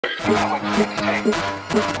Sweet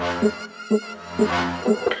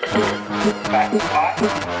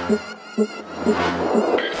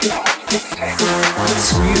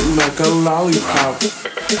like a lollipop.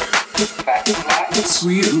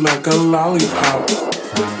 Sweet like a lollipop.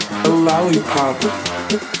 A lollipop.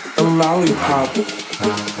 A lollipop.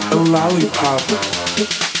 A lollipop.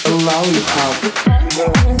 A lollipop.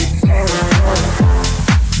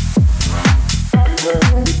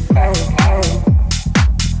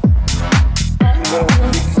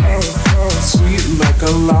 Sweet like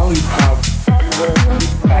a lollipop.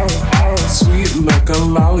 Sweet like a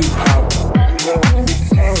lollipop.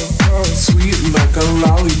 Sweet like a lollipop. Sweet like a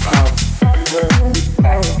lollipop.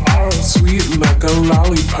 Sweet like a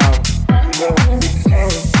lollipop.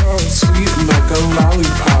 Sweet like a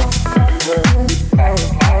lollipop.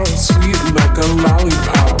 Sweet like a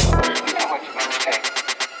lollipop.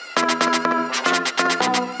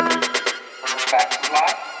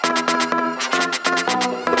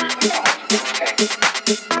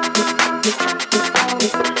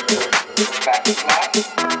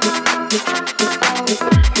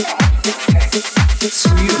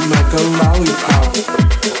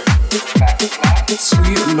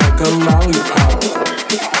 Sweet like a lollipop.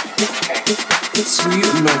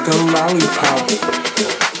 Sweet like a lollipop.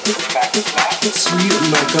 Sweet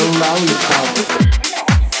like a lollipop.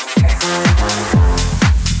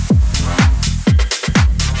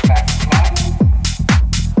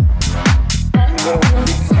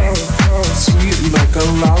 Sweet like a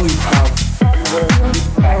lollipop.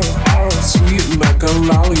 Sweet like a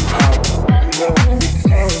lollipop.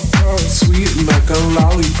 Sweet like a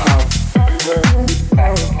lollipop.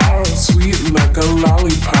 Sweet like a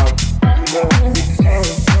lollipop.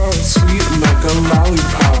 Sweet like a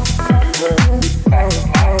lollipop.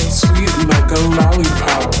 Sweet like a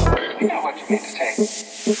lollipop. You know what you mean to say.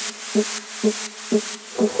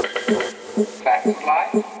 Fact of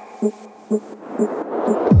life.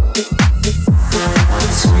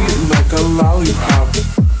 Sweet like a lollipop.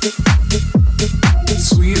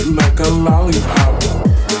 Sweet like a lollipop.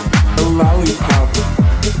 A lollipop.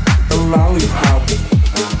 A lollipop.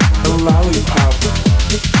 A lollipop.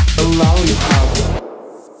 A lollipop.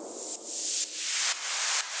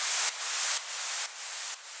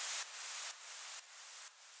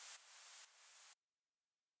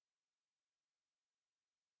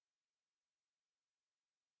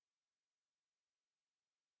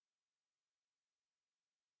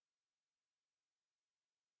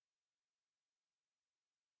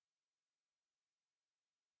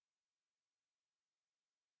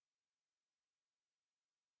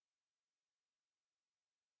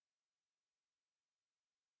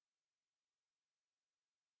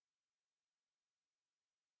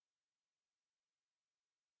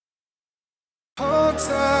 Hold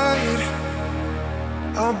tight,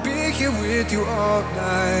 I'll be here with you all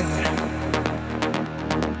night.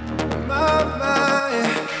 My mind,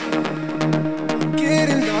 I'm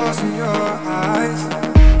getting lost in your eyes.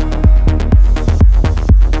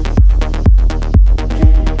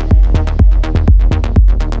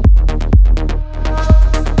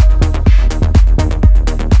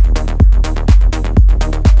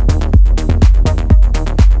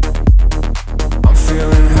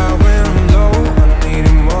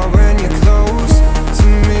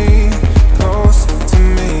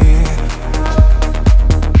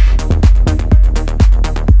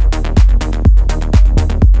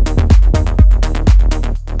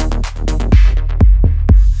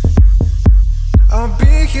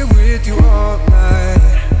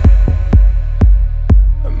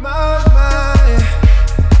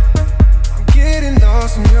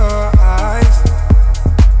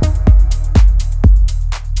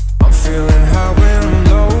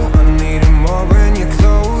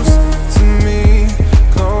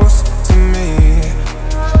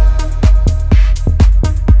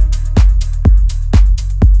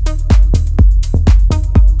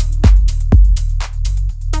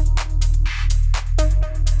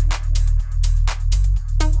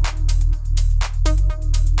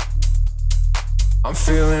 I'm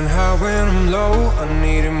feeling high when I'm low. I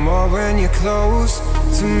need it more when you're close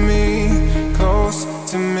to me, close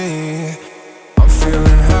to me. I'm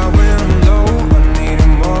feeling high when I'm low. I need it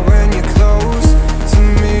more when you're close to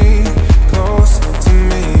me, close to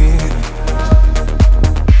me.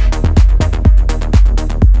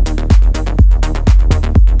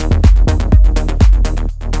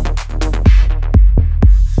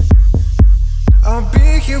 I'll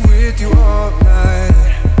be here with you all